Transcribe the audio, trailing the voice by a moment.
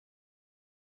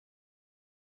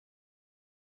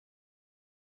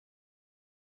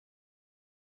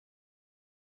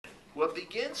what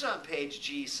begins on page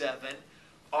G7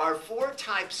 are 4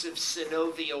 types of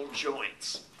synovial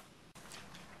joints.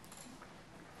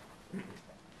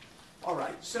 All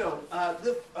right, so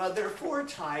there are 4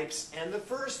 types, and the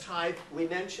first type we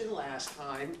mentioned last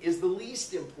time is the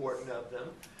least important of them.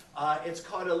 It's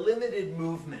called a limited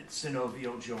movement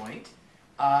synovial joint,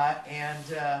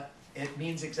 and it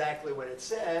means exactly what it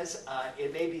says.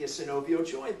 It may be a synovial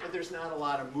joint, but there's not a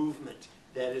lot of movement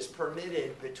that is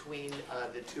permitted between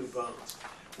the 2 bones.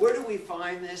 Where do we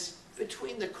find this?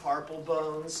 Between the carpal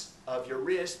bones of your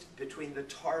wrist, between the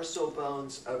tarsal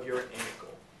bones of your ankle.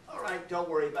 All right, don't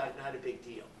worry about it, not a big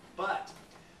deal. But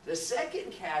the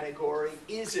second category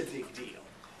is a big deal.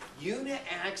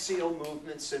 Uniaxial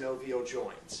movement synovial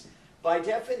joints. By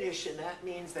definition, that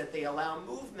means that they allow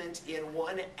movement in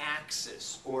one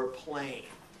axis or plane.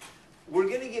 We're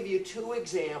going to give you 2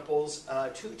 examples,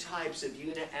 2 types of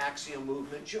uniaxial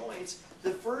movement joints.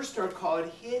 The first are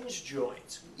called hinge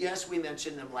joints. Yes, we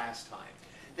mentioned them last time.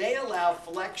 They allow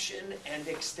flexion and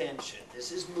extension.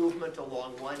 This is movement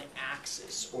along one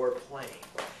axis or plane.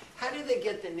 How do they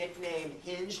get the nickname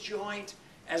hinge joint?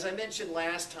 As I mentioned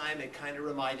last time, it kind of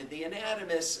reminded the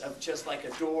anatomist of just like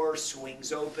a door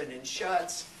swings open and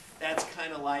shuts. That's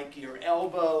kind of like your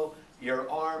elbow, your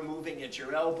arm moving at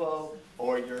your elbow,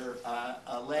 or your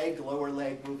lower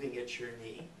leg moving at your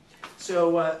knee.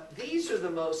 So these are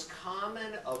the most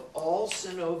common of all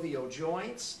synovial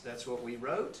joints. That's what we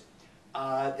wrote.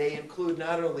 They include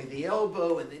not only the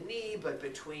elbow and the knee, but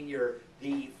between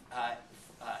the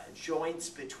joints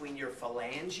between your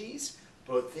phalanges,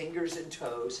 both fingers and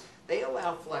toes. They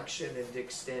allow flexion and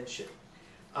extension.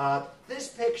 This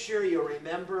picture, you'll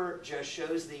remember, just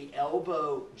shows the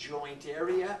elbow joint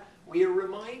area. We are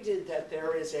reminded that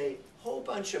there is a whole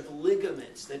bunch of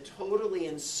ligaments that totally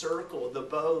encircle the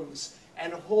bones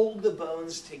and hold the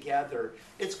bones together.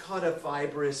 It's called a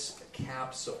fibrous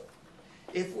capsule.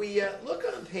 If we look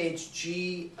on page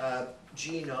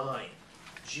G9,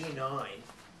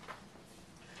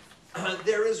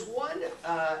 there is one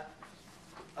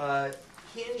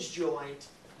hinge joint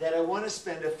that I want to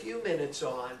spend a few minutes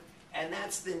on, and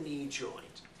that's the knee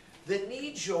joint. The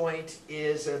knee joint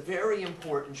is a very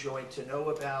important joint to know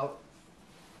about.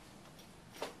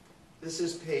 This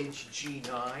is page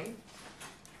G9.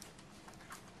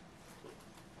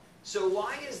 So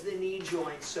why is the knee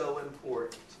joint so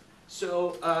important?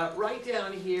 So right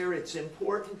down here, it's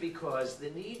important because the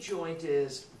knee joint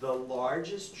is the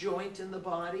largest joint in the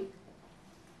body.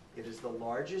 It is the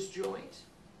largest joint.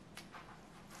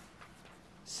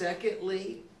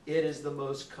 Secondly, it is the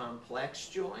most complex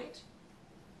joint.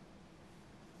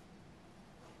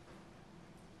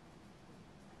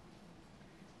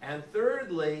 And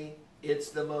thirdly, it's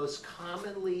the most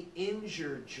commonly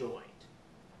injured joint.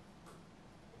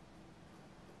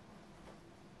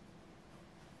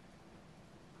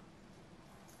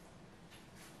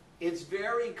 It's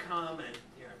very common,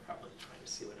 here I'm probably trying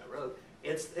to see what I wrote,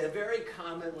 it's very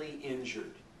commonly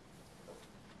injured.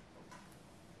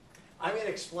 I'm going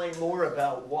to explain more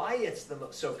about why it's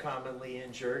so commonly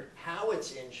injured, how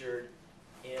it's injured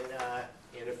in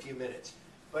a few minutes.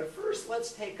 But first,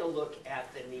 let's take a look at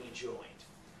the knee joint.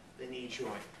 The knee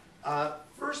joint.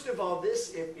 First of all,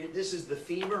 this is the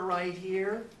femur right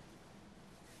here.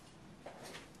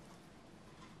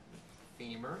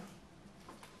 Femur.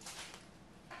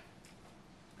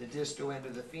 The distal end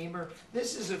of the femur.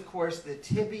 This is, of course, the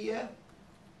tibia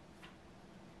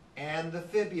and the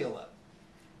fibula.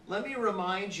 Let me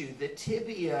remind you, the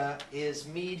tibia is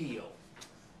medial.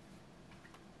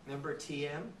 Remember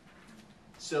TM?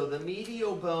 So the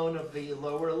medial bone of the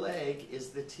lower leg is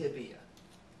the tibia.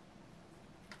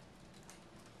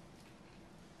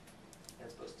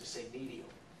 That's supposed to say medial.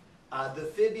 The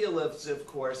fibula is, of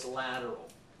course, lateral.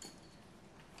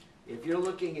 If you're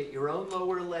looking at your own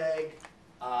lower leg,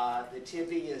 the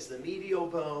tibia is the medial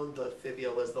bone, the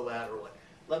fibula is the lateral one.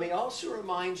 Let me also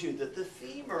remind you that the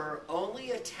femur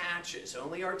only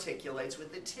articulates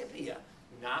with the tibia,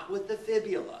 not with the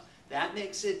fibula. That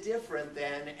makes it different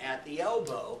than at the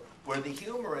elbow, where the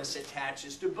humerus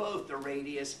attaches to both the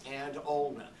radius and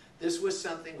ulna. This was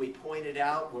something we pointed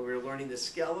out when we were learning the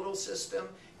skeletal system.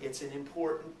 It's an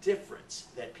important difference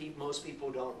that most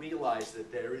people don't realize,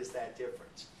 that there is that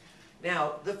difference.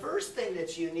 Now, the first thing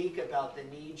that's unique about the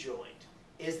knee joint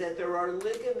is that there are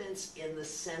ligaments in the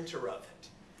center of it.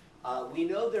 We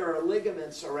know there are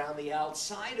ligaments around the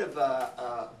outside of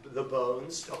the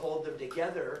bones to hold them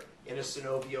together in a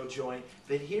synovial joint,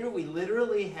 but here we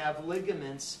literally have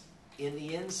ligaments in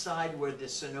the inside where the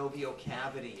synovial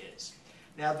cavity is.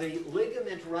 Now, the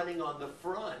ligament running on the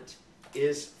front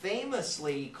is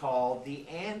famously called the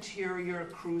Anterior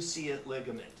Cruciate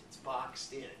Ligament. It's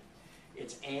boxed in.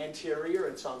 It's anterior,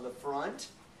 it's on the front,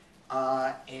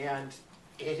 and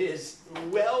it is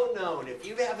well known. If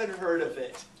you haven't heard of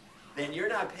it, then you're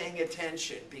not paying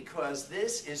attention, because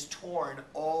this is torn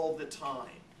all the time.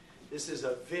 This is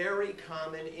a very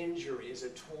common injury, is a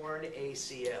torn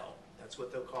ACL. That's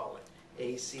what they'll call it,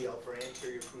 ACL for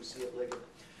Anterior Cruciate Ligament.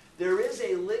 There is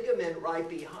a ligament right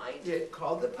behind it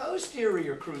called the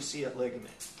Posterior Cruciate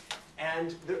Ligament.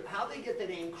 And how they get the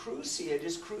name cruciate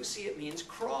is cruciate means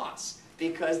cross,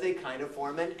 because they kind of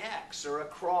form an X or a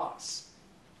cross.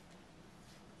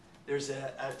 There's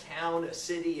a town, a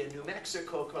city in New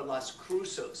Mexico called Las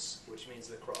Cruces, which means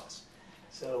the cross.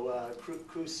 So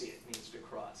cruciate means to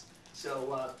cross.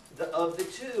 So of the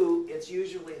two, it's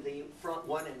usually the front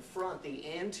one in front,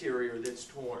 the anterior, that's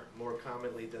torn more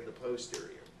commonly than the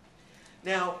posterior.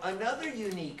 Now, another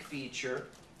unique feature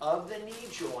of the knee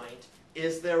joint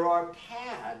is there are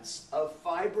pads of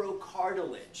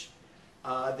fibrocartilage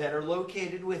that are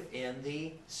located within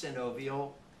the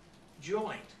synovial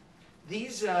joint.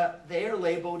 These, they are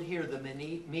labeled here, the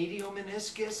medial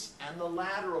meniscus and the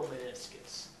lateral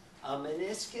meniscus. A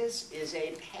meniscus is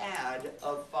a pad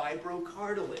of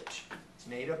fibrocartilage. It's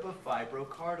made up of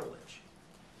fibrocartilage,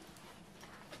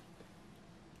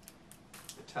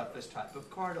 the toughest type of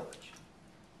cartilage.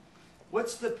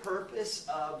 What's the purpose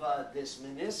of this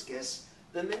meniscus?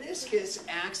 The meniscus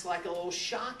acts like a little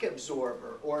shock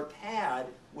absorber or pad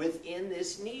within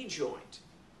this knee joint,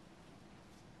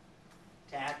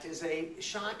 to act as a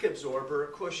shock absorber, a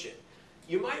cushion.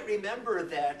 You might remember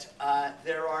that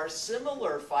there are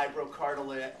similar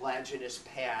fibrocartilaginous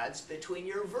pads between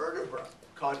your vertebrae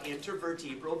called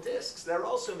intervertebral discs. They're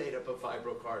also made up of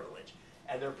fibrocartilage,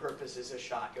 and their purpose is a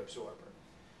shock absorber.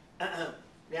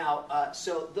 Now,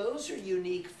 so those are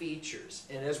unique features,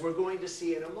 and as we're going to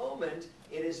see in a moment,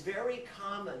 it is very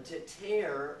common to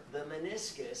tear the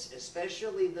meniscus,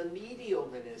 especially the medial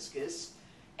meniscus,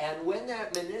 and when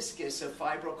that meniscus of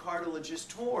fibrocartilage is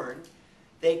torn,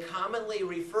 they commonly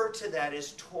refer to that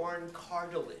as torn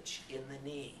cartilage in the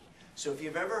knee. So if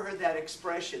you've ever heard that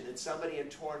expression that somebody had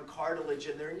torn cartilage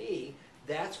in their knee,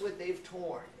 that's what they've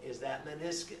torn, is that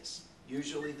meniscus,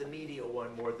 usually the medial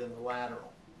one more than the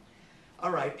lateral. All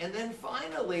right, and then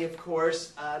finally, of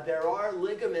course, there are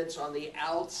ligaments on the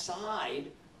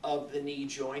outside of the knee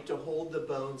joint to hold the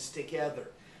bones together.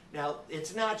 Now,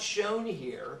 it's not shown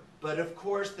here, but of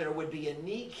course there would be a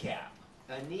kneecap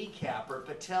or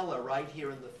patella right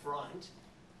here in the front.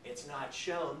 It's not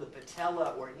shown. The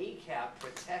patella or kneecap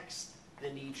protects the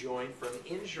knee joint from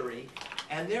injury.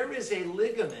 And there is a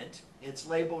ligament, it's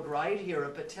labeled right here, a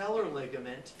patellar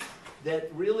ligament,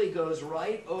 that really goes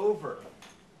right over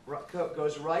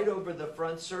the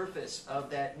front surface of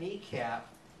that kneecap,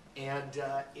 and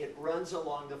it runs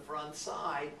along the front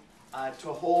side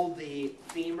to hold the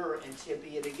femur and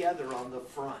tibia together on the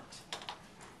front.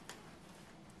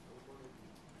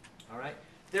 All right.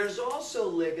 There's also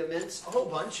ligaments, a whole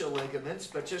bunch of ligaments,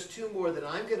 but just two more that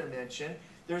I'm going to mention.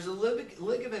 There's a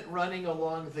ligament running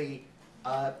along the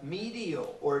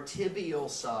medial or tibial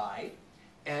side,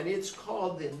 and it's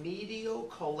called the medial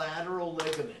collateral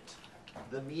ligament.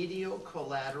 The medial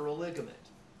collateral ligament.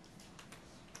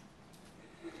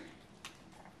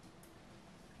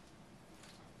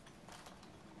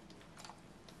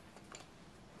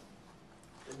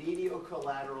 The medial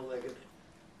collateral ligament.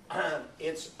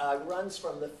 It runs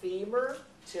from the femur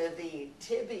to the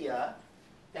tibia.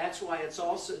 That's why it's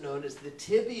also known as the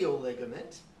tibial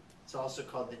ligament. It's also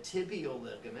called the tibial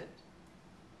ligament.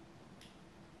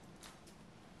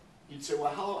 You'd say,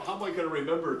 well, how am I going to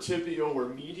remember tibial or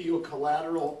medial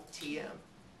collateral? TM.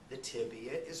 The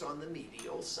tibia is on the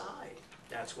medial side.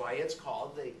 That's why it's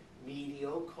called the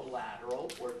medial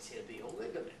collateral or tibial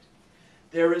ligament.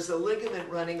 There is a ligament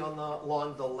running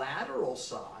along the lateral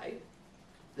side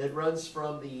that runs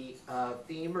from the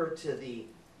femur to the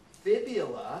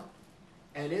fibula,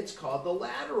 and it's called the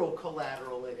lateral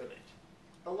collateral ligament.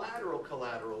 The lateral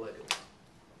collateral ligament.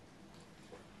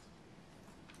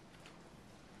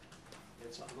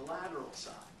 It's on the lateral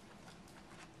side.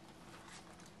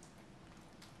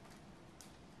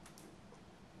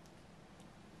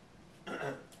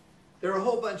 There are a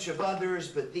whole bunch of others,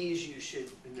 but these you should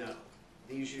know.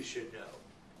 These you should know.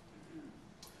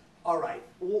 All right,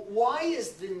 why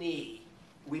is the knee?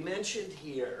 We mentioned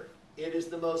here, it is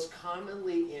the most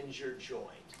commonly injured joint.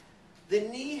 The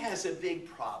knee has a big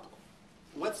problem.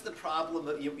 What's the problem?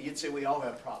 You'd say we all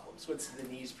have problems. What's the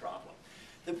knee's problem?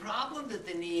 The problem that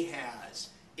the knee has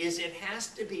is it has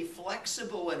to be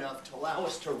flexible enough to allow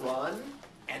us to run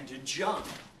and to jump,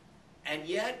 and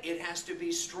yet it has to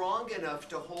be strong enough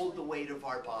to hold the weight of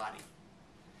our body.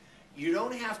 You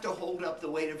don't have to hold up the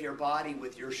weight of your body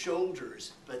with your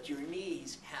shoulders, but your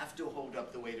knees have to hold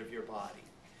up the weight of your body.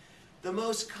 The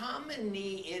most common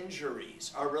knee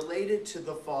injuries are related to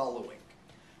the following.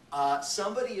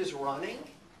 Somebody is running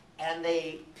and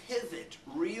they pivot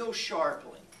real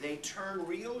sharply. They turn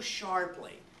real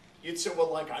sharply. You'd say,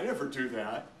 well, like, I never do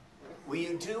that. Well,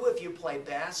 you do if you play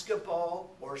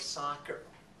basketball or soccer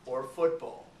or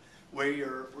football, where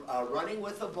you're running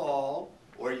with a ball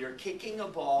or you're kicking a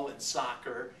ball in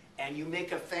soccer and you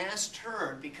make a fast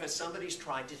turn because somebody's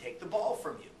trying to take the ball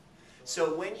from you.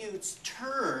 So when you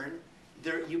turn,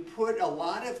 you put a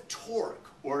lot of torque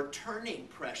or turning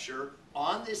pressure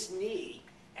on this knee,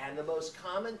 and the most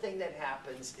common thing that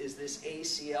happens is this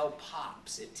ACL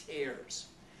pops, it tears.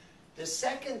 The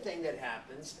second thing that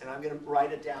happens, and I'm going to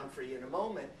write it down for you in a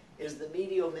moment, is the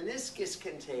medial meniscus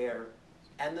can tear,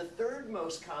 and the third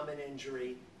most common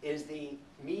injury is the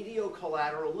medial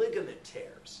collateral ligament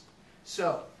tears.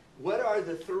 So, what are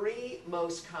the three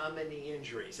most common knee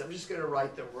injuries? I'm just going to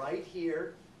write them right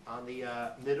here on the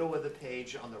middle of the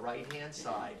page on the right-hand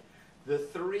side. The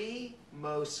three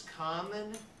most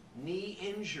common knee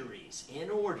injuries in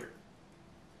order.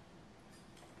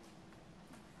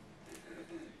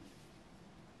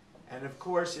 And of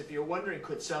course, if you're wondering,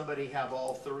 could somebody have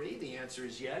all three? The answer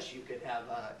is yes. You could have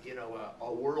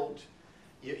a world,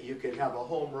 you could have a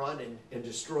home run and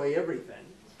destroy everything,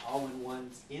 all in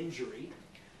one injury.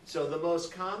 So the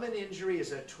most common injury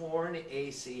is a torn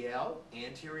ACL,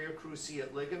 Anterior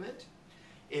Cruciate Ligament.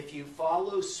 If you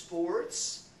follow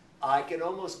sports, I can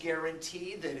almost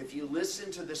guarantee that if you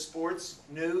listen to the sports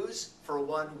news for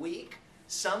 1 week,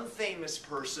 some famous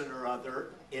person or other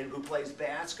who plays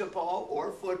basketball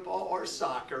or football or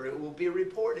soccer, it will be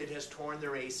reported has torn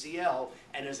their ACL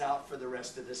and is out for the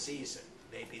rest of the season,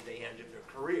 maybe the end of their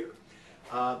career.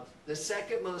 The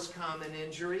second most common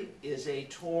injury is a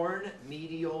torn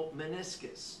medial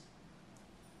meniscus.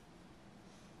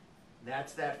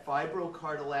 That's that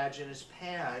fibrocartilaginous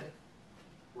pad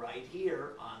right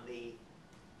here on the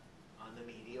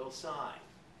medial side.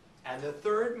 And the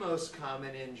third most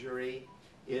common injury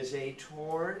is a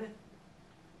torn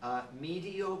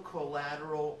medial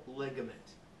collateral ligament.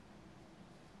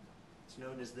 It's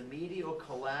known as the medial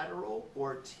collateral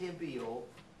or tibial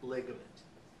ligament.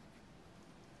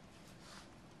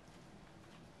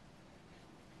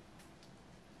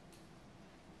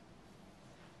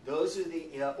 Those are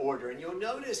the order. And you'll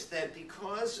notice that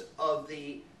because of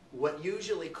what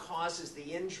usually causes the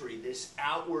injury, this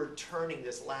outward turning,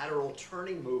 this lateral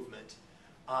turning movement,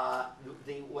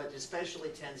 what especially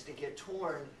tends to get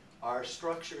torn are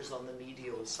structures on the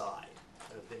medial side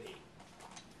of the knee.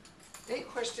 Any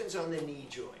questions on the knee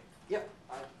joint? Yep.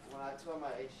 When I tore my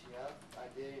ACL, I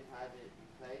didn't have it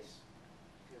replaced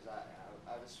because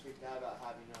I was freaked out about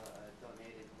having a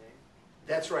donated thing.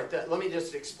 That's right. Let me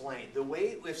just explain. The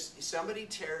way if somebody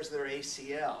tears their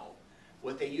ACL,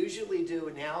 what they usually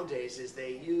do nowadays is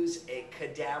they use a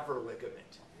cadaver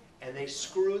ligament, and they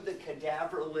screw the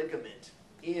cadaver ligament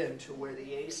into where the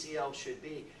ACL should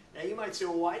be. Now you might say,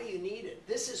 well, why do you need it?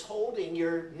 This is holding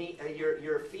your knee,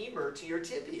 your femur to your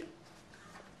tibia.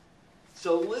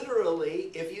 So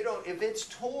literally, if it's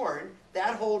torn,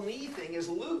 that whole knee thing is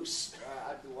loose.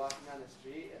 I'd be walking down the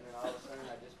street, and then all of a sudden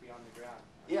I'd just be on the ground.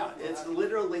 Yeah, it's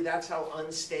literally, that's how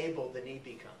unstable the knee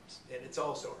becomes, and it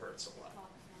also hurts a lot.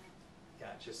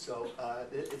 Gotcha. So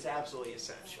it's absolutely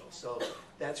essential. So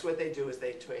that's what they do is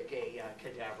they take a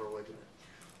cadaver ligament.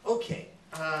 Okay,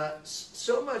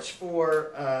 so much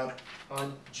for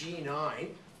on G9.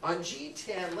 On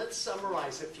G10, let's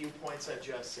summarize a few points I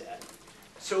just said.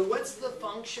 So what's the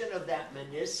function of that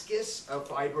meniscus of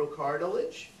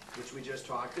fibrocartilage, which we just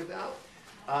talked about?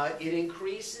 It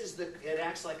increases it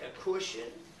acts like a cushion.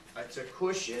 It's a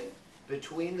cushion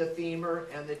between the femur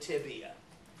and the tibia.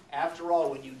 After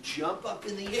all, when you jump up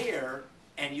in the air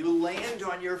and you land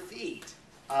on your feet,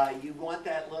 you want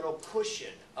that little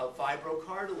cushion of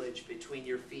fibrocartilage between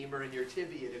your femur and your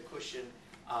tibia to cushion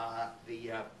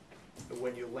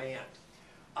when you land.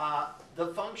 The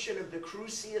function of the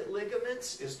cruciate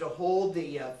ligaments is to hold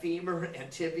the femur and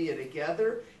tibia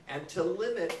together and to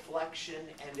limit flexion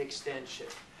and extension.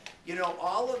 You know,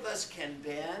 all of us can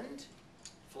bend,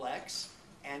 flex,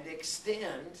 and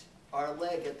extend our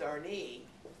leg at our knee.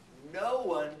 No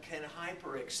one can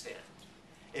hyperextend.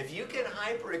 If you can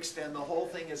hyperextend, the whole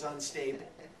thing is unstable.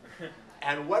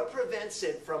 And what prevents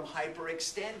it from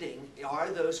hyperextending are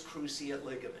those cruciate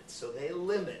ligaments. So they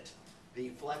limit the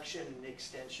flexion and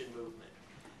extension movement.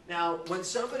 Now, when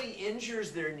somebody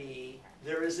injures their knee,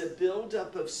 there is a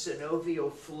buildup of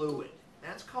synovial fluid.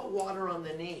 That's called water on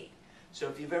the knee. So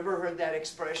if you've ever heard that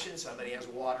expression, somebody has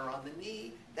water on the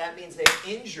knee, that means they've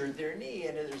injured their knee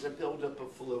and there's a buildup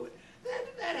of fluid.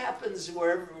 That happens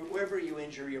wherever you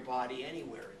injure your body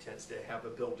anywhere. It tends to have a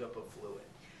buildup of fluid.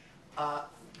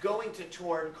 Going to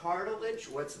torn cartilage,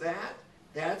 what's that?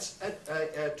 That's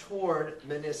a torn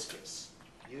meniscus,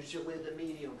 usually the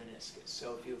medial meniscus.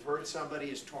 So if you've heard somebody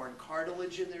has torn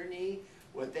cartilage in their knee,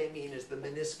 what they mean is the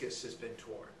meniscus has been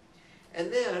torn.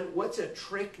 And then, what's a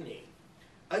trick knee?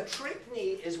 A trick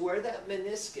knee is where that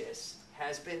meniscus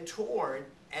has been torn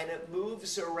and it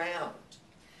moves around.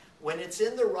 When it's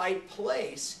in the right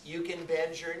place, you can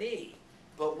bend your knee.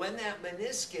 But when that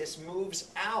meniscus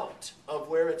moves out of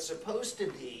where it's supposed to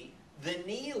be, the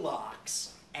knee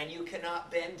locks and you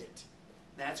cannot bend it.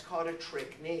 That's called a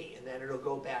trick knee, and then it'll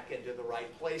go back into the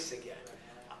right place again.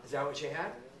 Is that what you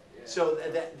had? Yeah. So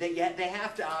they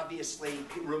have to obviously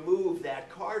remove that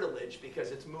cartilage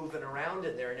because it's moving around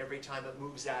in there, and every time it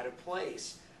moves out of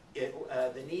place,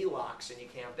 the knee locks and you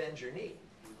can't bend your knee.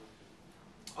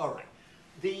 All right.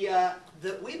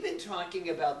 We've been talking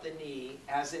about the knee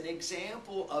as an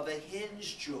example of a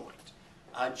hinge joint,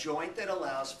 a joint that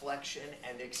allows flexion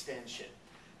and extension.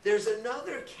 There's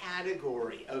another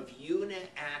category of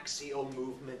uniaxial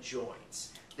movement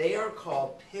joints. They are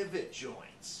called pivot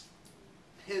joints.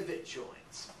 Pivot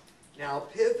joints. Now,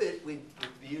 pivot, we've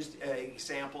used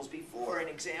examples before. An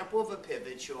example of a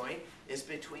pivot joint is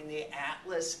between the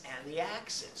atlas and the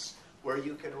axis, where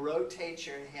you can rotate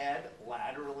your head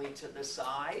laterally to the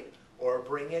side or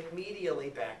bring it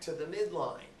medially back to the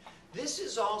midline. This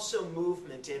is also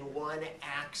movement in one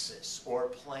axis or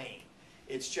plane.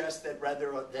 It's just that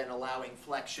rather than allowing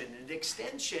flexion and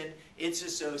extension, it's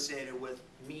associated with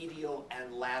medial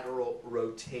and lateral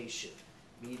rotation.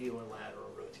 Medial and lateral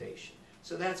rotation.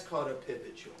 So that's called a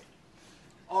pivot joint.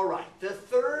 All right, the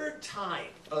third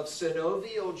type of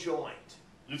synovial joint.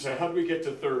 You say, how do we get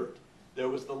to third? There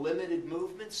was the limited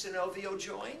movement synovial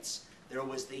joints. There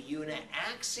was the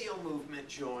uniaxial movement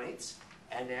joints.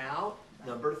 And now,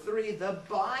 number 3, the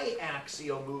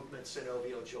biaxial movement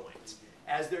synovial joints.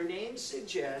 As their names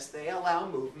suggest, they allow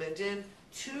movement in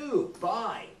two.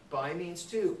 Bi means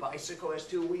two. Bicycle has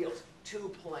 2 wheels,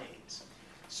 2 planes.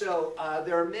 So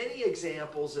there are many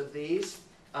examples of these.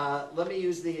 Let me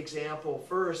use the example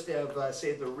first of,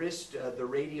 say, the wrist, the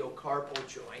radial carpal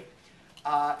joint.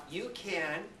 You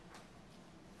can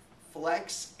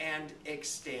flex and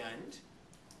extend,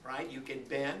 right? You can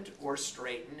bend or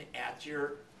straighten at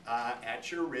your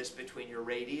wrist between your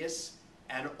radius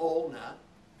and ulna,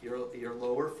 your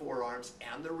lower forearms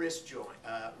and the wrist joint,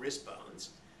 wrist bones.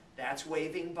 That's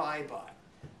waving bye-bye.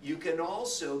 You can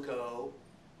also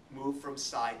move from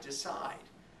side to side.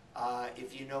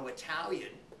 If you know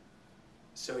Italian,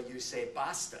 so you say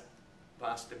basta.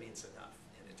 Basta means enough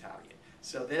in Italian.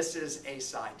 So this is a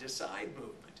side-to-side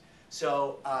movement.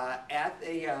 So at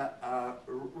the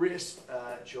wrist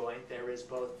joint, there is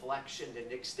both flexion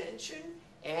and extension,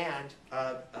 and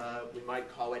we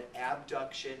might call it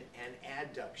abduction and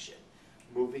adduction,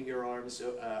 moving your arms,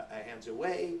 hands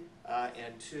away,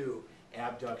 and to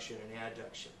abduction and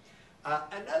adduction.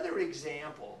 Another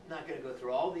example, I'm not going to go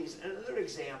through all these, another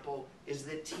example is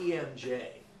the TMJ.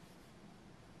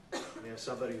 You know,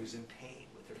 somebody who's in pain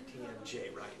with their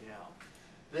TMJ right now.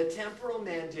 The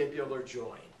Temporo-Mandibular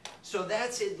Joint. So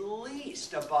that's at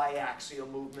least a biaxial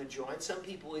movement joint. Some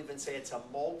people even say it's a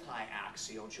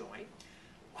multiaxial joint.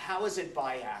 How is it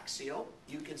biaxial?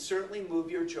 You can certainly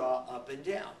move your jaw up and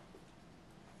down,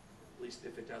 at least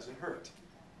if it doesn't hurt.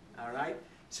 All right?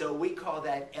 So we call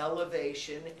that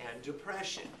elevation and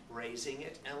depression, raising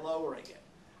it and lowering it.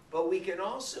 But we can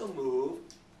also move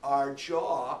our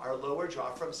jaw, our lower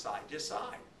jaw, from side to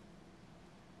side.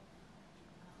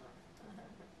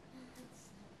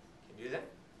 Can you do that?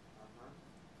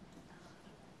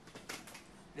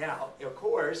 Now, of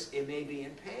course, it may be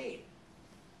in pain.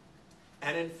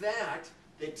 And in fact,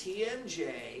 the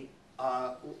TMJ,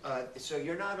 so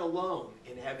you're not alone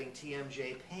in having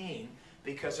TMJ pain,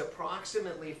 because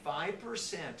approximately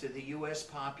 5% of the U.S.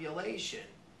 population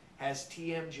has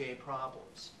TMJ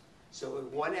problems. So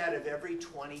 1 out of every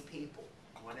 20 people,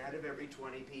 1 out of every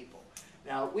 20 people.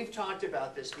 Now, we've talked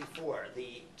about this before.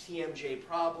 The TMJ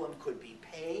problem could be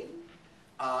pain,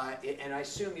 and I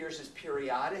assume yours is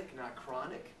periodic, not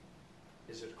chronic.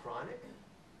 Is it chronic?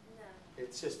 No.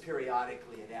 It says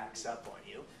periodically it acts up on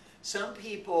you. Some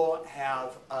people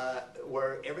have,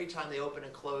 where every time they open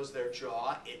and close their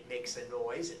jaw, it makes a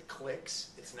noise, it clicks.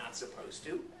 It's not supposed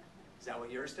to. Is that what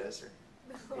yours does?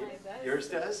 Or? No, Yours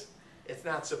does? It's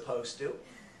not supposed to.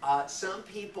 Some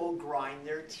people grind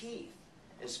their teeth,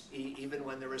 even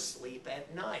when they're asleep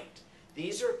at night.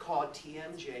 These are called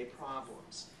TMJ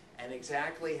problems. And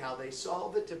exactly how they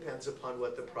solve it depends upon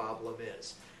what the problem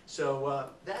is. So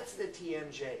that's the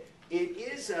TMJ. It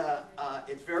is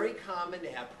it's very common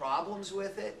to have problems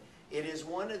with it. It is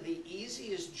one of the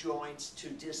easiest joints to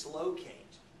dislocate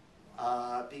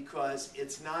because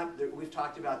it's not, we've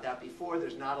talked about that before,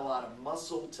 there's not a lot of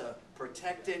muscle to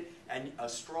protect it, and a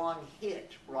strong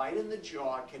hit right in the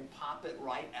jaw can pop it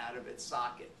right out of its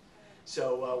socket.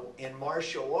 So in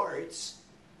martial arts,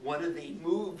 one of the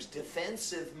moves,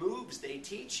 defensive moves they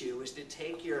teach you is to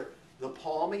take the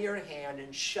palm of your hand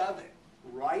and shove it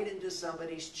right into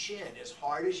somebody's chin as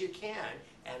hard as you can,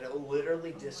 and it'll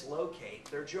literally dislocate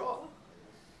their jaw.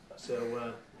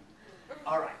 So,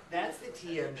 all right, that's the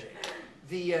TMJ,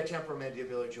 the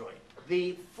temporo-mandibular joint.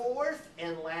 The fourth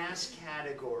and last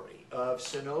category of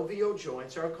synovial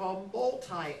joints are called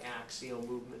multiaxial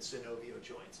movement synovial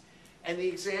joints. And the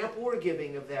example we're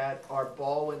giving of that are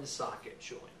ball and socket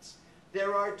joints.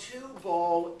 There are two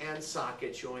ball and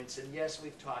socket joints, and yes,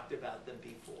 we've talked about them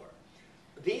before.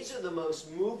 These are the most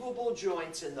movable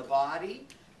joints in the body.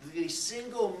 The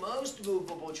single most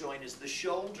movable joint is the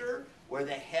shoulder, where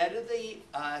the head of the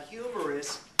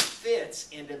humerus fits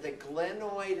into the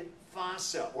glenoid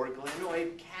fossa, or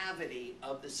glenoid cavity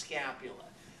of the scapula.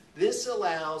 This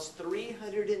allows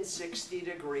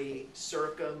 360-degree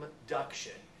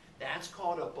circumduction. That's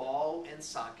called a ball and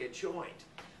socket joint.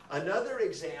 Another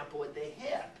example at the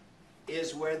hip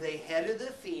is where the head of the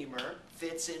femur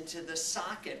fits into the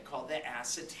socket called the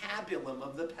acetabulum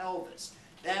of the pelvis.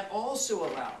 That also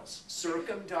allows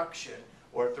circumduction,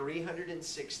 or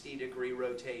 360-degree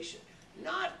rotation.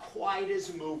 Not quite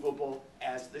as movable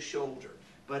as the shoulder,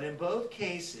 but in both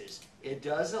cases, it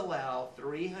does allow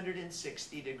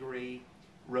 360-degree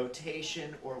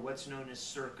rotation, or what's known as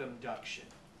circumduction.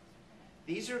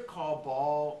 These are called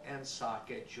ball and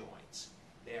socket joints.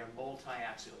 They are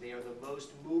multiaxial. They are the most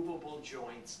movable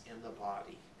joints in the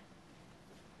body.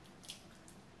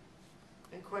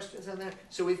 Any questions on that?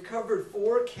 So we've covered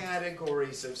 4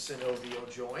 categories of synovial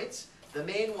joints. The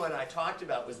main one I talked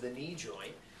about was the knee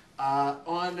joint.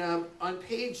 On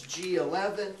page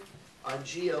G11,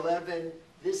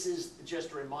 this is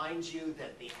just reminds you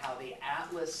that how the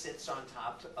atlas sits on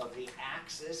top of the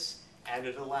axis, and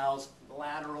it allows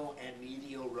lateral and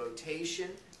medial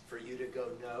rotation for you to go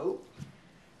no.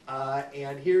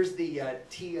 And here's the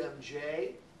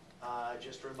TMJ,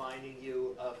 just reminding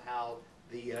you of how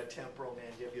the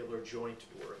temporo-mandibular joint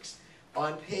works.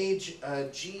 On page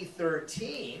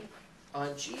G13,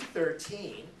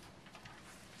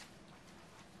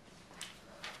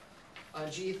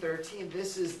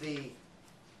 this is the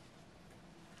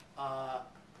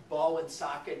ball and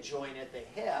socket joint at the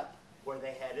hip, where the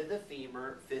head of the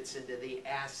femur fits into the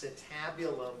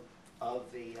acetabulum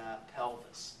of the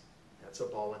pelvis. That's a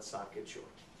ball and socket joint.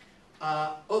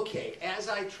 Okay, as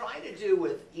I try to do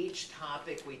with each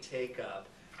topic we take up,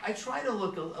 I try to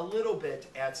look a little bit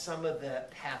at some of the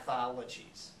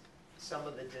pathologies, some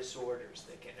of the disorders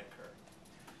that can occur.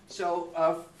 So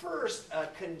first,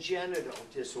 congenital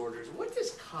disorders. What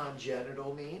does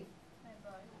congenital mean?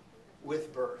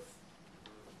 With birth.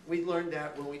 We learned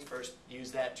that when we first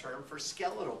used that term for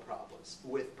skeletal problems,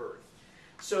 with birth.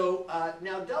 So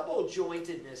now double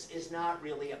jointedness is not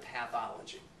really a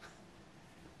pathology.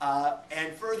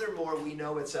 And furthermore, we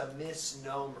know it's a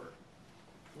misnomer.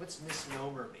 What's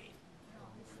misnomer mean?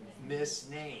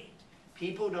 Misnamed.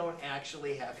 People don't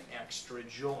actually have extra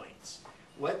joints.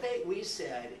 What we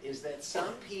said is that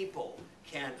some people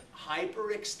can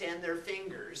hyperextend their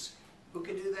fingers. Who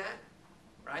can do that?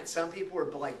 Right? Some people are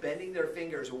like bending their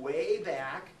fingers way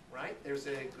back. Right? There's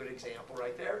a good example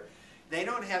right there. They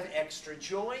don't have extra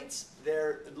joints.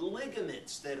 Their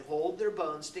ligaments that hold their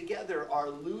bones together are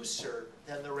looser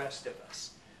than the rest of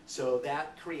us. So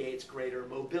that creates greater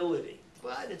mobility.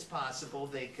 But it's possible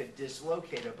they could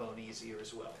dislocate a bone easier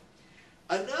as well.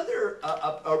 Another,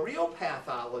 a real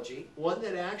pathology, one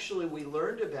that actually we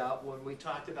learned about when we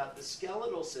talked about the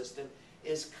skeletal system,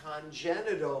 is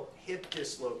congenital hip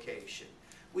dislocation.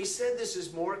 We said this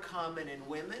is more common in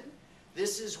women.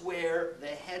 This is where the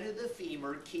head of the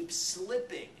femur keeps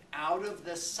slipping out of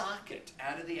the socket,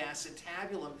 out of the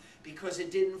acetabulum, because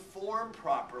it didn't form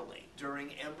properly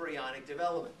during embryonic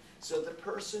development. So the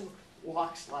person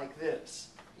walks like this.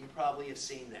 You probably have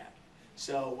seen that.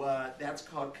 So that's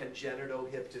called congenital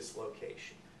hip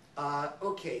dislocation.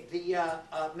 Okay, the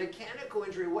mechanical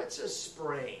injury, what's a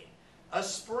sprain? A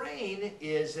sprain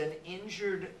is an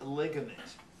injured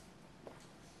ligament.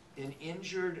 An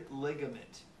injured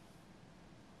ligament.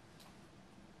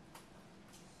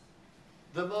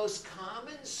 The most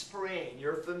common sprain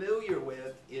you're familiar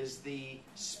with is the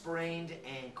sprained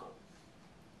ankle.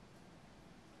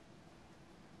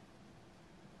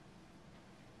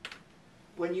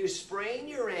 when you sprain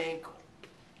your ankle,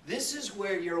 this is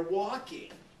where you're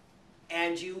walking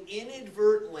and you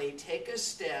inadvertently take a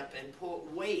step and put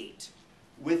weight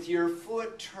with your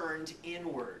foot turned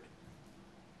inward.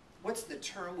 What's the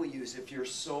term we use if your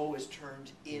sole is turned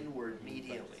inward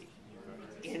medially?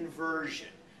 Inversion.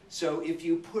 So if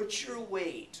you put your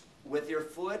weight with your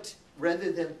foot,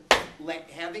 rather than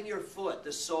having your foot,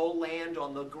 the sole, land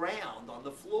on the ground, on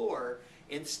the floor,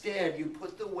 instead you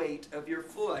put the weight of your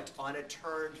foot on a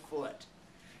turned foot.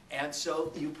 And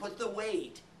so you put the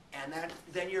weight, and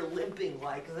then you're limping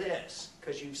like this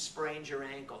because you've sprained your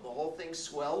ankle. The whole thing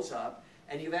swells up,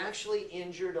 and you've actually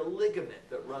injured a ligament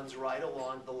that runs right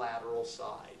along the lateral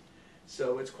side.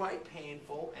 So it's quite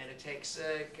painful, and it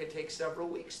can take several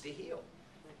weeks to heal.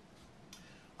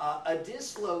 A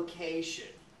dislocation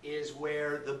is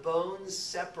where the bones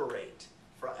separate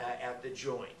at the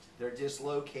joint. They're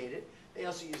dislocated. They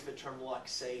also use the term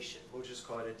luxation. We'll just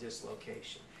call it a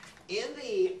dislocation. In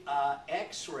the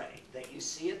x-ray that you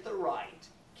see at the right,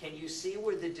 can you see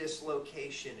where the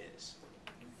dislocation is?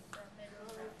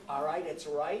 All right, it's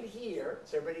right here.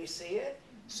 Does everybody see it?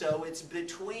 So it's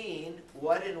between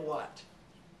what and what?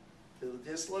 The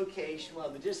dislocation, well,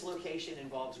 the dislocation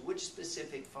involves which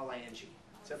specific phalange?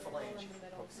 It's a phalange.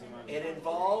 It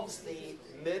involves the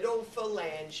middle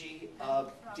phalange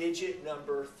of digit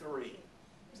number 3.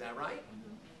 Is that right?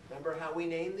 Remember how we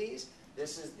name these?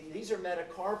 These are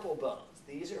metacarpal bones.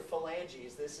 These are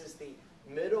phalanges. This is the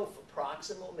middle,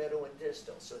 proximal, middle, and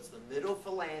distal. So it's the middle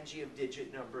phalange of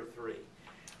digit number 3.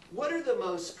 What are the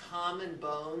most common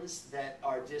bones that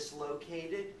are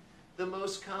dislocated? The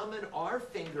most common are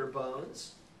finger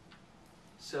bones.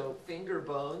 So finger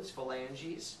bones,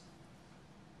 phalanges.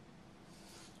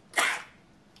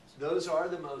 Those are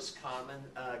the most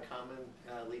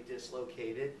commonly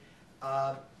dislocated.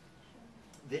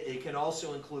 It can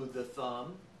also include the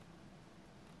thumb.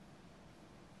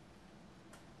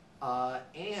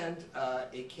 And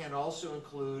it can also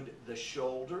include the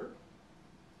shoulder,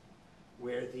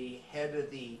 where the head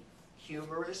of the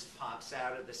humerus pops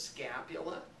out of the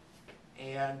scapula.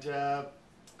 And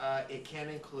it can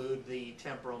include the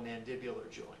Temporo-Mandibular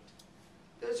Joint.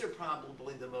 Those are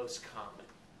probably the most common,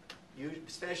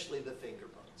 especially the finger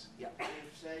bones. Yeah.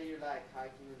 If say you're like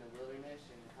hiking in the wilderness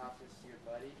and it happens to your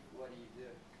buddy, what do? Do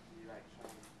you like try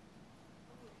and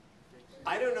fix it?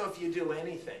 I don't know if you do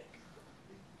anything.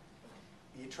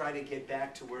 You try to get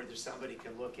back to where somebody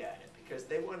can look at it, because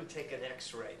they want to take an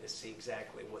x-ray to see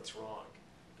exactly what's wrong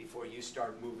before you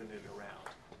start moving it around.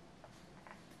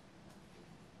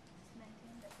 Just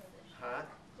maintain the position. Huh?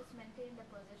 Just maintain the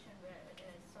position where it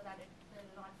is so that it will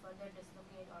not further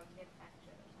dislocate or get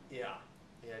fractured or something. Yeah.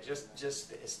 Yeah, just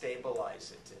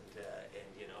stabilize it and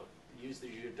you know, use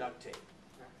your duct tape.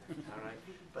 All right?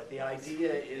 But the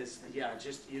idea is, yeah,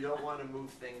 just you don't want to move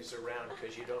things around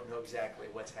because you don't know exactly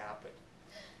what's happened.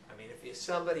 I mean, if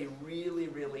somebody really,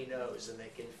 really knows and they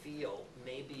can feel,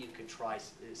 maybe you could try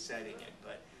setting it.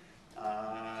 But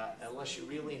unless you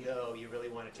really know, you really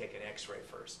want to take an x-ray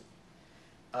first.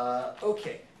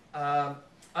 Okay. I'm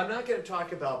not going to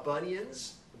talk about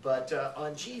bunions, but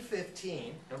on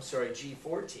G14, on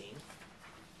G14,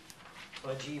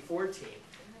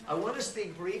 I want to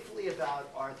speak briefly about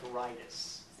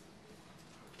arthritis.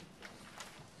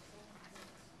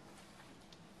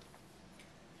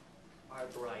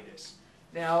 Arthritis.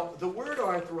 Now, the word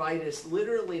arthritis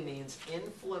literally means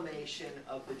inflammation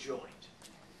of the joint.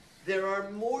 There are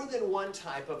more than one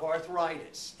type of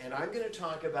arthritis, and I'm going to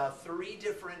talk about 3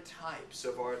 different types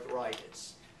of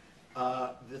arthritis.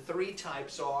 The 3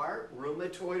 types are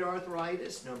rheumatoid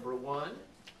arthritis, number 1,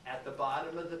 at the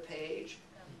bottom of the page,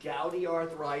 gouty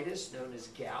arthritis, known as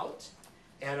gout,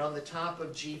 and on the top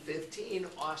of G15,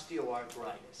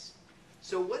 osteoarthritis.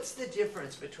 So what's the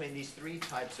difference between these 3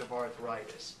 types of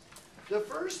arthritis? The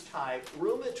first type,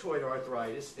 rheumatoid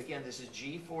arthritis, again, this is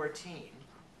G14,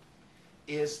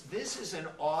 this is an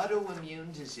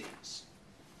autoimmune disease.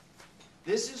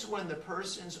 This is when the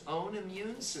person's own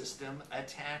immune system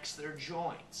attacks their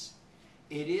joints.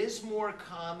 It is more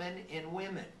common in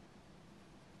women.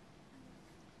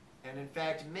 And in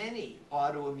fact, many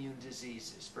autoimmune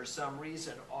diseases, for some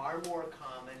reason, are more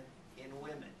common in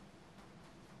women.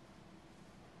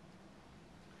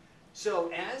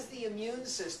 So as the immune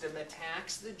system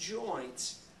attacks the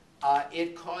joints,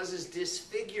 it causes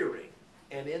disfiguring.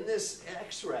 And in this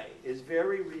x-ray is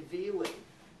very revealing.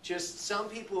 Just some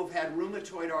people have had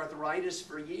rheumatoid arthritis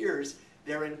for years.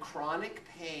 They're in chronic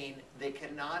pain. They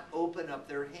cannot open up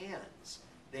their hands.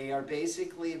 They are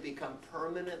basically become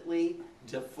permanently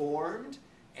deformed,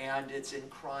 and it's in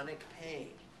chronic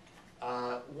pain.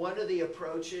 One of the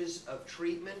approaches of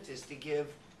treatment is to give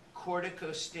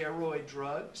corticosteroid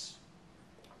drugs.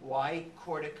 Why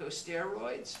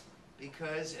corticosteroids?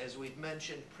 Because, as we've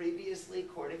mentioned previously,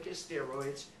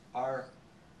 corticosteroids are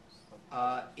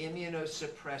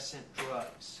immunosuppressant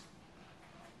drugs.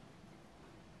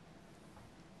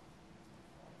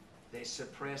 They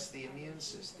suppress the immune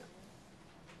system.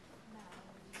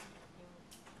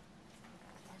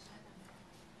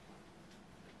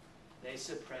 They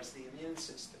suppress the immune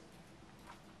system.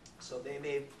 So they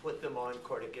may put them on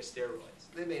corticosteroids.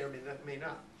 They may or may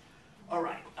not. All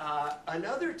right,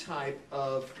 another type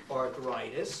of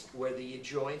arthritis where the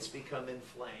joints become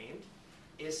inflamed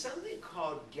is something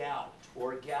called gout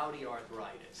or gouty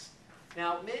arthritis.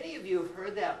 Now, many of you have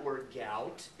heard that word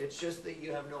gout. It's just that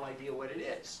you have no idea what it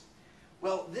is.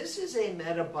 Well, this is a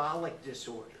metabolic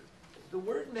disorder. The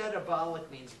word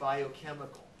metabolic means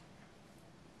biochemical.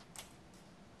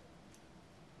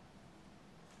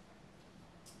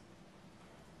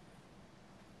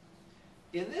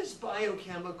 In this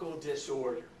biochemical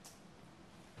disorder,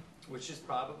 which is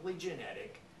probably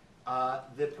genetic,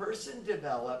 the person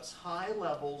develops high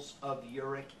levels of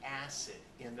uric acid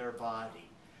in their body.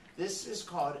 This is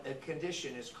called, a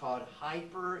condition is called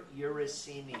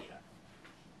hyperuricemia.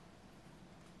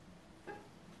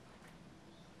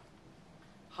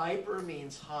 Hyper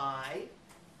means high.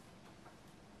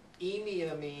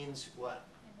 Emia means what?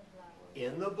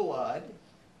 In the blood.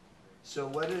 So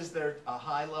what is there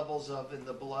high levels of in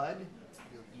the blood?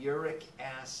 Uric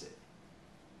acid.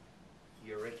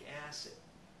 Uric acid,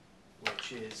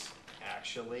 which is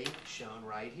actually shown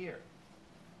right here.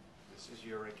 This is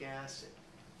uric acid.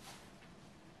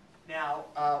 Now,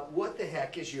 what the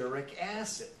heck is uric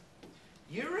acid?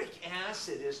 Uric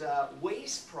acid is a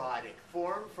waste product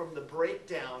formed from the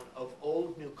breakdown of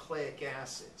old nucleic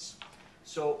acids.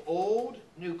 So old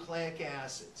nucleic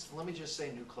acids, let me just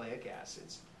say nucleic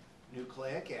acids.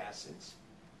 Nucleic acids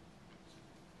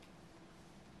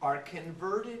are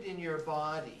converted in your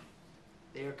body.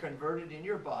 They are converted in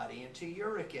your body into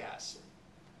uric acid.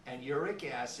 And uric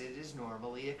acid is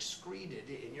normally excreted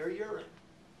in your urine.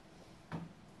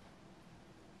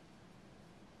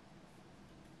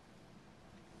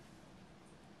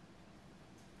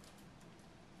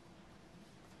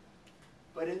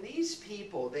 But in these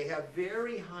people, they have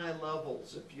very high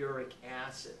levels of uric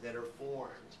acid that are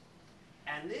formed.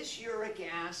 And this uric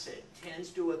acid tends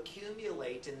to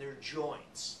accumulate in their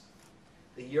joints.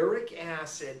 The uric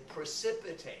acid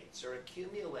precipitates or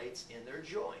accumulates in their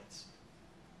joints.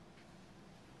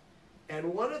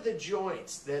 And one of the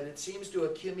joints that it seems to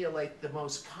accumulate the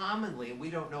most commonly, and we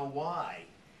don't know why,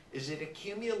 is it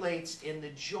accumulates in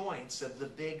the joints of the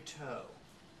big toe.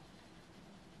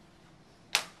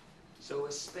 So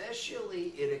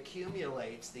especially it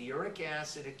accumulates, the uric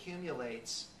acid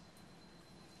accumulates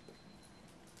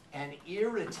and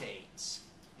irritates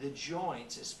the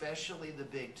joints, especially the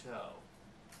big toe.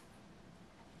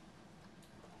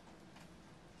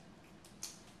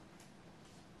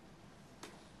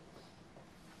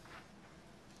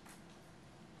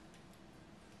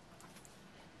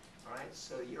 All right,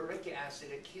 so uric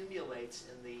acid accumulates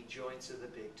in the joints of the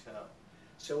big toe.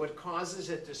 So it causes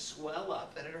it to swell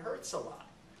up and it hurts a lot.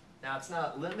 Now, it's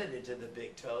not limited to the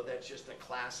big toe. That's just a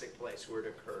classic place where it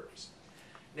occurs.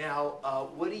 Now,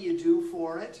 what do you do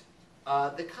for it?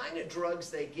 The kind of drugs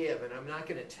they give, and I'm not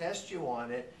going to test you on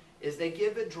it, is they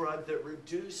give a drug that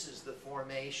reduces the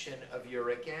formation of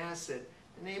uric acid.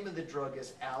 The name of the drug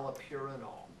is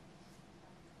allopurinol.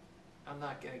 I'm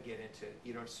not going to get into it.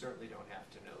 You certainly don't have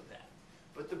to know that.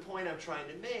 But the point I'm trying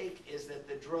to make is that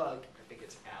the drug, I think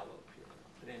it's allopurinol,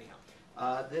 but anyhow,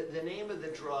 the name of the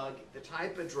drug, the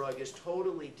type of drug is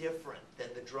totally different than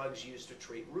the drugs used to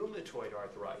treat rheumatoid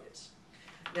arthritis.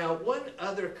 Now, one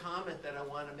other comment that I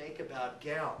want to make about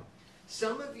gout.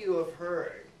 Some of you have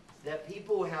heard that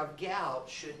people who have gout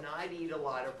should not eat a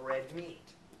lot of red meat.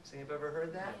 Has anybody ever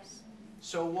heard that? Yes.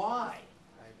 So why?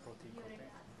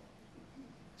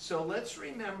 So let's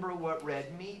remember what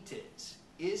red meat is.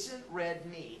 Isn't red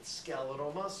meat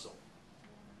skeletal muscle?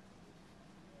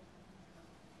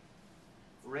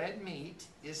 Red meat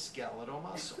is skeletal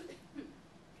muscle.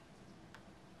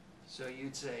 So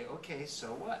you'd say, okay, so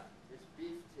what? It's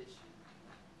beef tissue.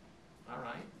 All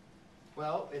right.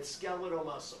 Well, it's skeletal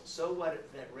muscle. So what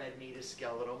that red meat is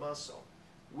skeletal muscle?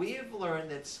 We have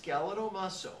learned that skeletal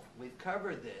muscle, we've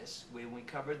covered this, when we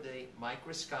covered the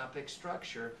microscopic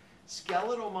structure,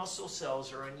 skeletal muscle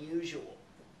cells are unusual.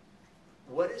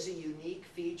 What is a unique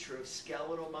feature of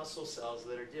skeletal muscle cells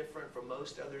that are different from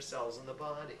most other cells in the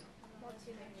body?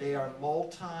 They are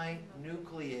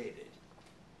multinucleated.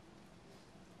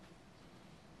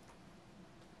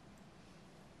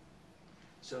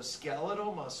 So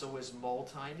skeletal muscle is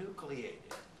multinucleated.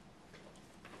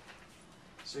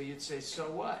 So you'd say, so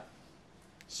what?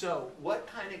 So what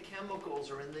kind of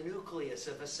chemicals are in the nucleus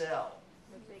of a cell?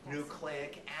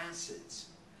 Nucleic acids.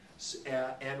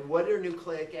 And what are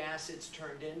nucleic acids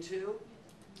turned into?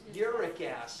 Uric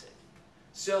acid.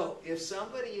 So if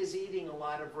somebody is eating a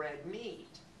lot of red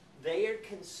meat, they are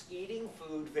eating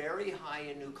food very high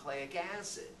in nucleic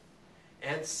acid.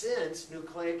 And since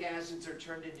nucleic acids are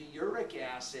turned into uric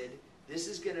acid, this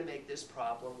is going to make this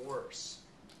problem worse.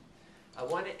 I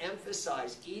want to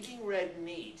emphasize, eating red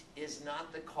meat is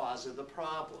not the cause of the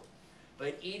problem.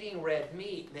 But eating red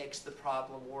meat makes the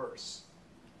problem worse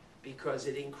because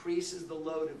it increases the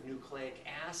load of nucleic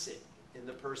acid in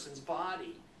the person's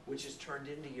body, which is turned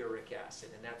into uric acid.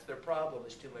 And that's their problem,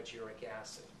 is too much uric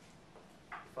acid.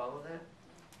 Follow that?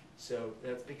 So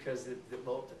that's because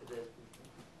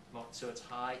so it's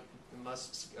high,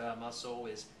 muscle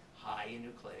is high in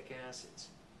nucleic acids.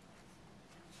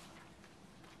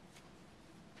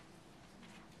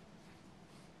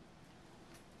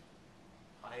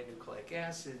 High in nucleic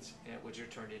acids, which are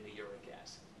turned into uric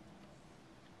acid.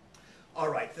 All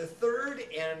right, the third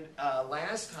and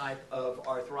last type of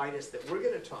arthritis that we're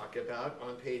going to talk about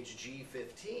on page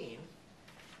G15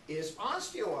 is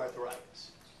osteoarthritis.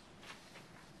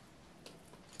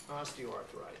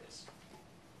 Osteoarthritis.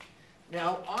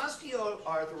 Now,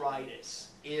 osteoarthritis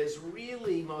is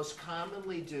really most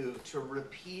commonly due to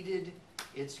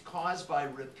it's caused by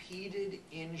repeated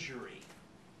injury,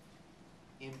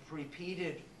 in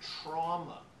repeated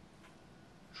trauma.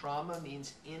 Trauma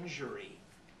means injury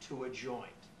to a joint.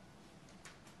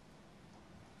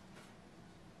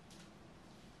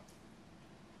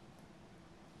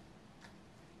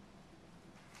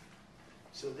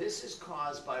 So this is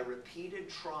caused by repeated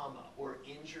trauma or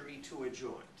injury to a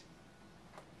joint.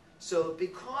 So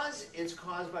because it's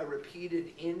caused by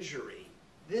repeated injury,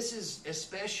 this is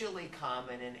especially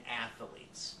common in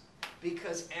athletes,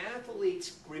 because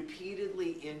athletes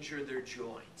repeatedly injure their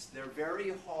joints. They're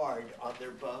very hard on their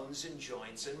bones and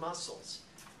joints and muscles.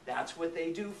 That's what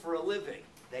they do for a living.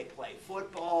 They play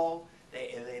football,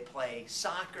 they play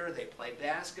soccer, they play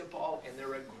basketball, and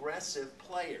they're aggressive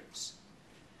players.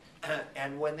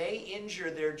 And when they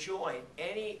injure their joint,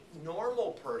 any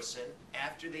normal person,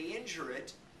 after they injure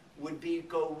it, would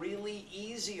go really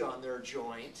easy on their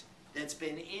joint that's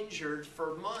been injured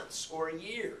for months or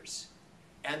years.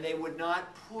 And they would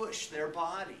not push their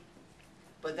body.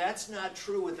 But that's not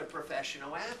true with a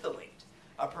professional athlete.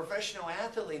 A professional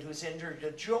athlete who's injured a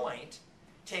joint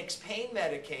takes pain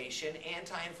medication,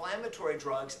 anti-inflammatory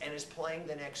drugs, and is playing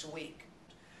the next week.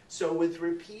 So with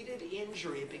repeated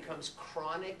injury, it becomes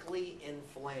chronically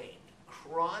inflamed,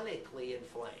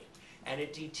 and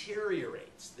it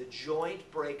deteriorates. The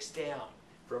joint breaks down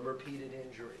from repeated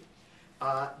injury.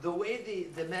 The way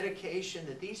the medication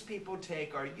that these people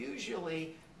take are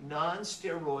usually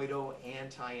non-steroidal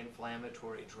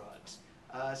anti-inflammatory drugs,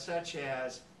 such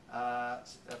as,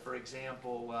 for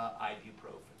example,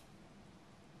 ibuprofen.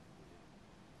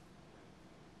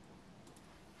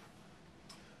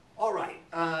 All right,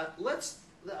 let's,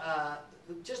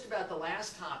 just about the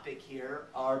last topic here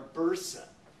are bursa.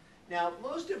 Now,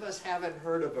 most of us haven't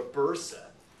heard of a bursa,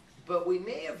 but we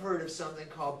may have heard of something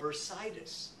called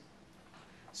bursitis.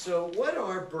 So what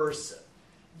are bursa?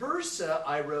 Bursa,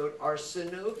 I wrote, are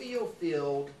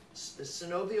synovial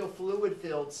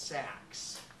fluid-filled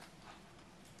sacs.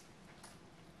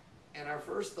 And our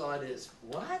first thought is,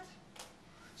 what?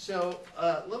 So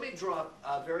let me draw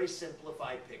a very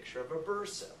simplified picture of a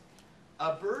bursa.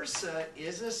 A bursa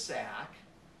is a sac.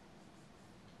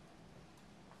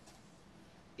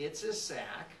 It's a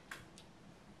sac.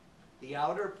 The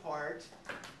outer part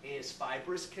is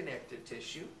fibrous connective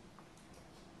tissue.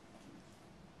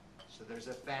 So there's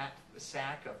a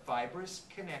sac of fibrous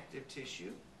connective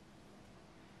tissue.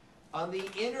 On the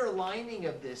inner lining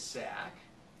of this sac,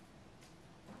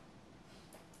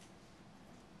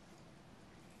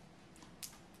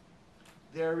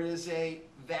 there is a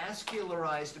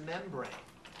vascularized membrane.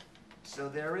 So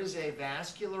there is a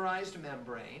vascularized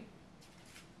membrane.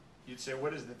 You'd say,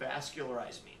 what does the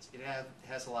vascularized mean? It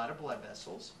has a lot of blood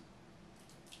vessels.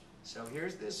 So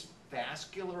here's this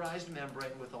vascularized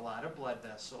membrane with a lot of blood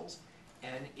vessels,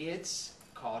 and it's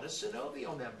called a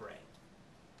synovial membrane.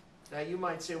 Now you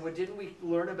might say, well, didn't we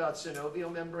learn about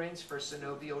synovial membranes for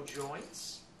synovial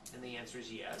joints? And the answer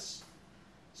is yes.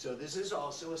 So this is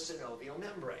also a synovial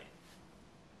membrane.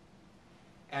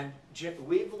 And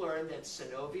we've learned that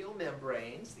synovial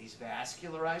membranes, these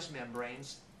vascularized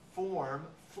membranes, form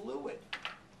fluid.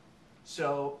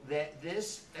 So that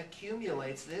this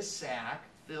accumulates, this sac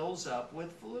fills up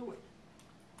with fluid.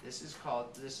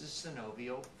 This is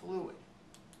synovial fluid.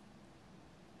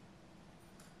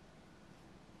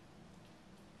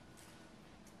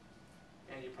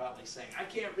 And you're probably saying, I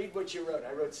can't read what you wrote.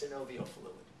 I wrote synovial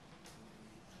fluid.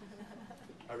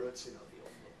 I wrote synovial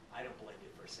fluid. I don't blame you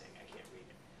for saying I can't read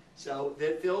it. So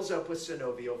that fills up with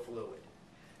synovial fluid.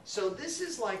 So this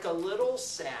is like a little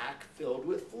sac filled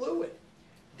with fluid.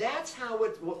 That's how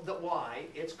why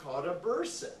it's called a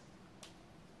bursa.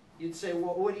 You'd say,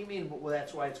 well, what do you mean? Well,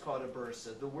 that's why it's called a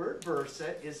bursa. The word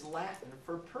bursa is Latin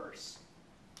for purse.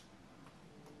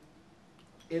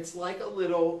 It's like a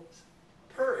little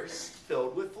purse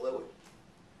filled with fluid.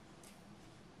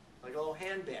 Like a little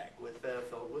handbag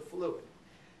filled with fluid.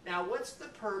 Now, what's the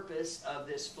purpose of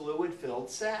this fluid-filled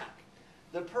sac?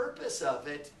 The purpose of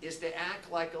it is to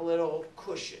act like a little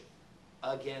cushion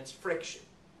against friction,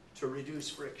 to reduce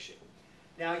friction.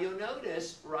 Now, you'll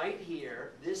notice right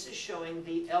here, this is showing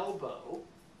the elbow.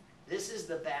 This is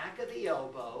the back of the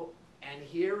elbow, and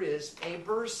here is a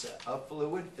bursa, a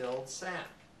fluid-filled sac.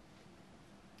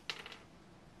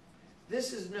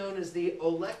 This is known as the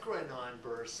olecranon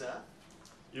bursa.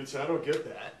 You'd say, I don't get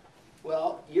that.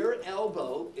 Well, your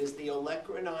elbow is the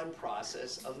olecranon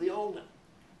process of the ulna.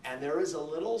 And there is a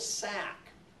little sac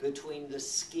between the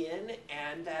skin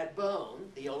and that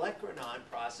bone, the olecranon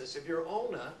process of your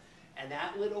ulna, and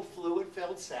that little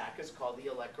fluid-filled sac is called the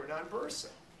olecranon bursa.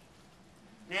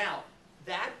 Now,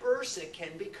 that bursa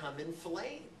can become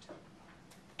inflamed.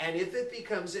 And if it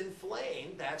becomes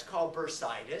inflamed, that's called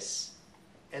bursitis.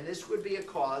 And this would be a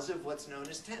cause of what's known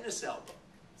as tennis elbow.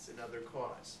 It's another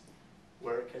cause,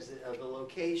 because of the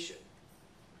location.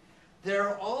 There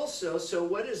are also, so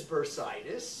what is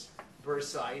bursitis?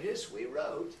 Bursitis, we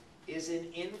wrote, is an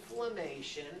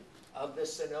inflammation of the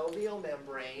synovial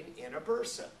membrane in a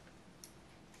bursa.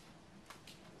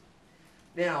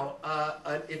 Now,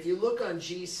 if you look on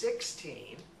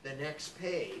G16, the next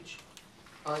page,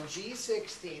 on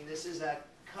G16, this is a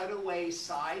cutaway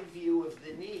side view of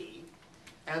the knee,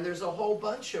 and there's a whole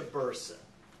bunch of bursa.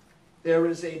 There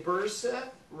is a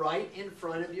bursa right in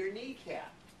front of your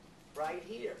kneecap, right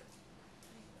here,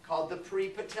 called the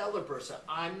prepatellar bursa.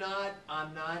 I'm not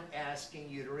asking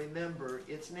you to remember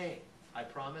its name. I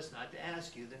promise not to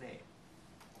ask you the name.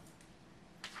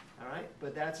 All right,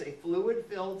 but that's a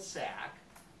fluid-filled sac.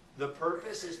 The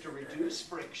purpose is to reduce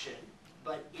friction,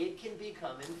 but it can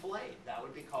become inflamed. That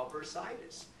would be called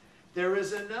bursitis. There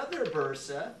is another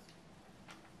bursa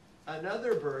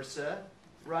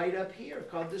right up here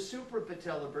called the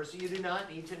suprapatellar bursa. You do not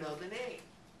need to know the name.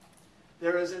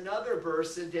 There is another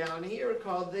bursa down here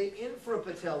called the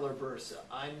infrapatellar bursa.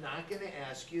 I'm not going to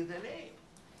ask you the name.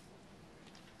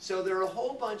 So there are a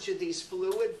whole bunch of these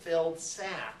fluid-filled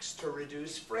sacs to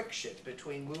reduce friction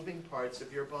between moving parts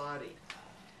of your body.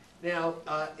 Now,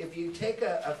 if you take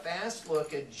a fast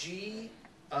look at G12,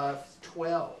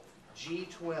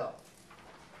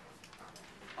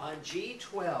 on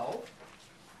G12,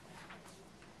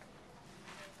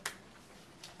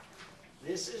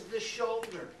 this is the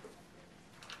shoulder.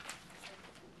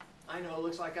 I know it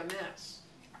looks like a mess.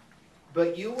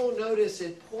 But you will notice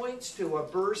it points to a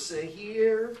bursa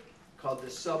here called the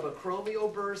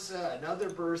subacromial bursa, another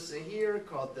bursa here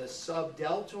called the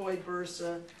subdeltoid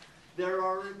bursa. There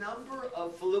are a number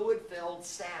of fluid-filled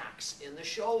sacs in the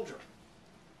shoulder.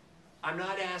 I'm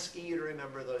not asking you to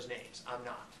remember those names. I'm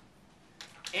not.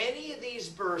 Any of these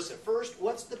bursa, first,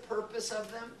 what's the purpose of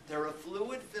them? They're a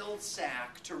fluid-filled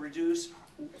sac to reduce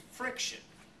friction.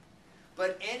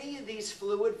 But any of these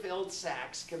fluid-filled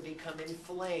sacs can become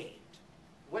inflamed.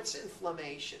 What's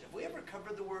inflammation? Have we ever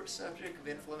covered the word subject of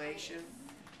inflammation?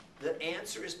 The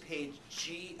answer is page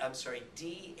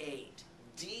D8.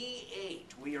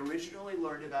 D8, we originally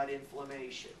learned about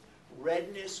inflammation.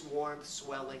 Redness, warmth,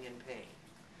 swelling, and pain.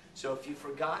 So if you've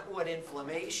forgotten what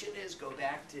inflammation is, go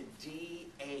back to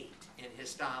D8 in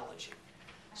histology.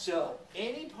 So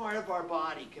any part of our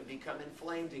body can become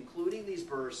inflamed, including these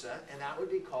bursa, and that would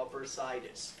be called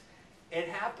bursitis. It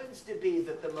happens to be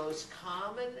that the most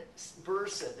common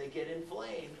bursa that get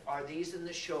inflamed are these in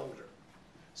the shoulder.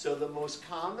 So the most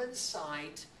common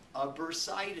site of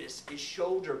bursitis is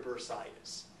shoulder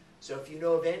bursitis. So if you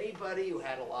know of anybody who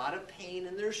had a lot of pain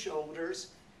in their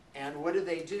shoulders, and what do?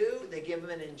 They give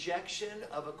them an injection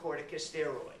of a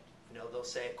corticosteroid. You know, they'll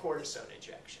say a cortisone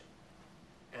injection.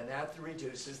 And that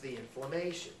reduces the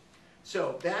inflammation.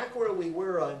 So back where we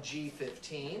were on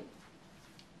G15,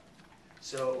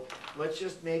 so let's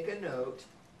just make a note.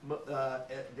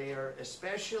 They are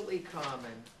especially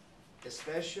common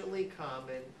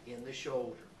in the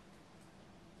shoulder.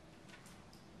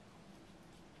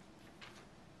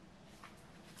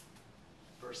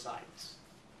 Bursitis.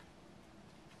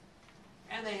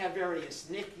 And they have various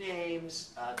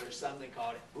nicknames. There's something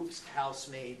called,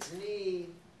 housemaid's knee,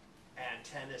 and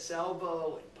tennis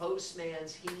elbow, and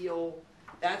postman's heel.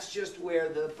 That's just where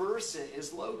the bursa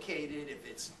is located. If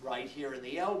it's right here in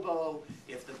the elbow,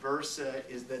 if the bursa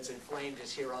that's inflamed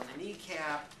is here on the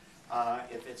kneecap,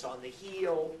 if it's on the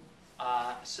heel,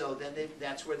 so then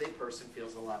that's where the person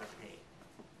feels a lot of pain.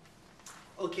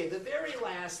 Okay, the very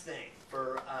last thing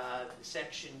for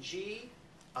section G,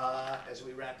 as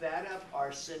we wrap that up, are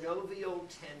synovial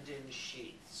tendon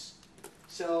sheaths.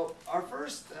 So our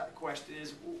first question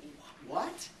is,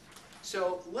 what?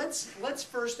 So let's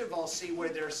first of all see where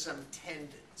there's some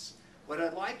tendons. What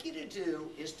I'd like you to do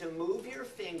is to move your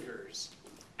fingers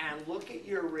and look at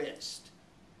your wrist.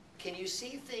 Can you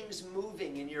see things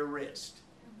moving in your wrist?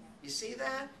 You see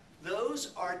that?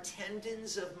 Those are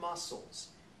tendons of muscles,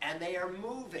 and they are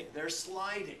moving, they're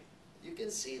sliding. You can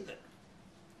see them.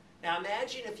 Now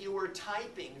imagine if you were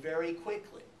typing very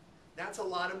quickly. That's a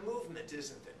lot of movement,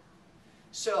 isn't it?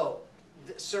 So,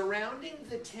 surrounding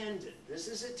the tendon, this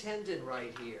is a tendon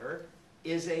right here,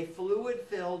 is a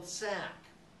fluid-filled sac.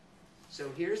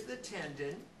 So here's the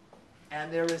tendon,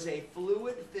 and there is a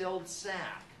fluid-filled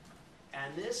sac.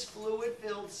 And this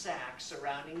fluid-filled sac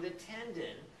surrounding the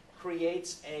tendon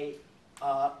creates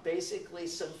basically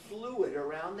some fluid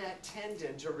around that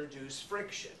tendon to reduce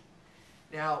friction.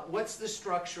 Now, what's the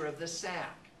structure of the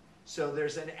sac? So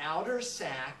there's an outer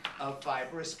sac of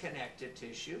fibrous connective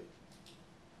tissue.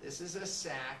 This is a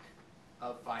sac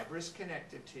of fibrous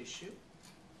connective tissue.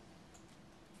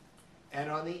 And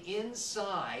on the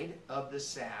inside of the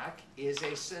sac is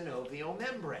a synovial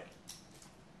membrane.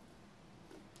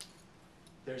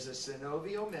 There's a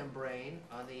synovial membrane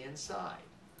on the inside.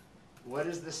 What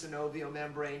does the synovial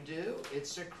membrane do? It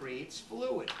secretes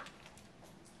fluid.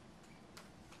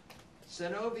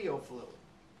 Synovial fluid.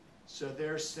 So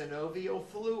there's synovial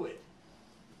fluid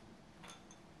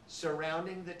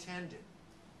surrounding the tendon.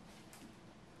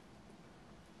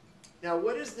 Now,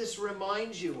 what does this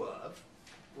remind you of?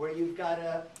 Where you've got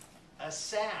a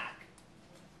sac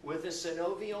with a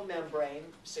synovial membrane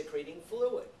secreting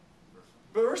fluid.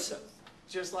 Bursa,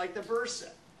 just like the bursa.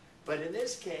 But in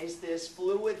this case, this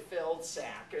fluid-filled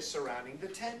sac is surrounding the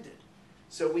tendon.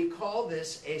 So we call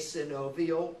this a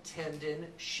synovial tendon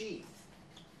sheath.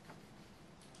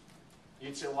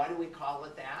 You'd say, why do we call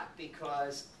it that?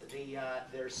 Because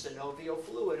there's synovial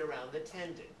fluid around the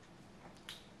tendon.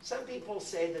 Some people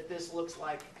say that this looks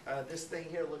like, this thing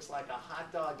here looks like a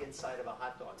hot dog inside of a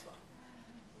hot dog bun.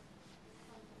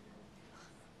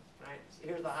 Right? So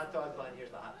here's the hot dog bun, here's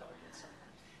the hot dog inside.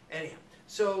 Anyhow,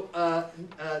 so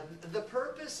the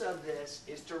purpose of this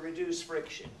is to reduce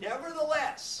friction.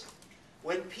 Nevertheless,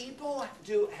 when people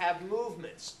have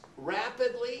movements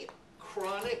rapidly,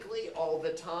 chronically, all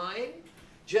the time,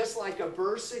 just like a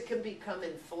bursa can become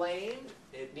inflamed,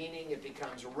 meaning it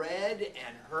becomes red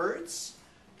and hurts,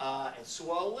 and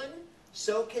swollen,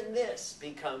 so can this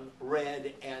become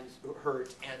red and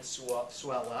hurt and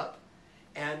swell up.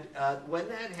 And when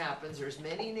that happens, there's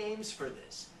many names for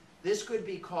this. This could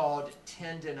be called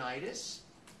tendinitis.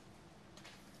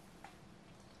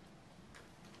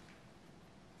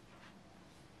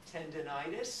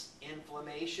 Tendinitis,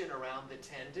 inflammation around the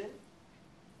tendon.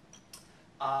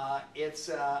 It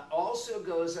also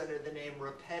goes under the name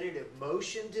repetitive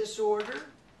motion disorder.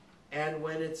 And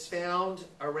when it's found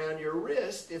around your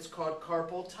wrist, it's called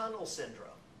carpal tunnel syndrome.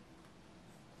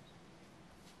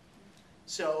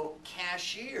 So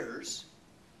cashiers,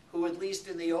 who at least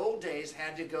in the old days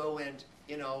had to go and,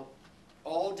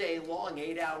 all day long,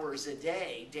 8 hours a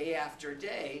day, day after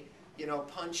day,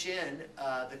 punch in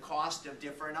the cost of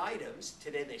different items.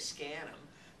 Today they scan them,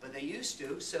 but they used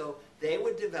to. So they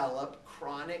would develop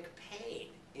chronic pain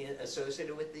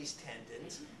associated with these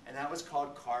tendons, and that was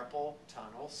called carpal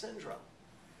tunnel syndrome.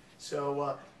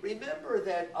 So remember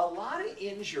that a lot of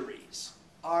injuries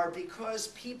are because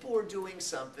people are doing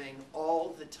something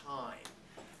all the time.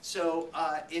 So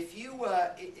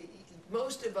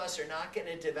most of us are not going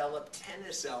to develop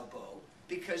tennis elbow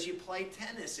because you play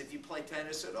tennis. If you play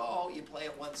tennis at all, you play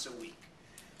it once a week.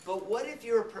 But what if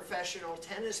you're a professional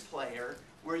tennis player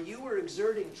where you were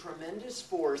exerting tremendous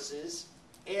forces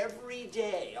every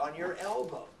day on your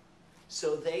elbow?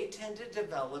 So they tend to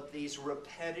develop these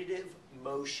repetitive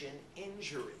motion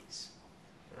injuries.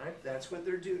 Right? That's what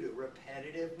they're due to,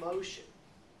 repetitive motion.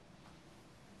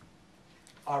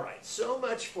 All right, so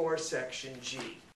much for section G.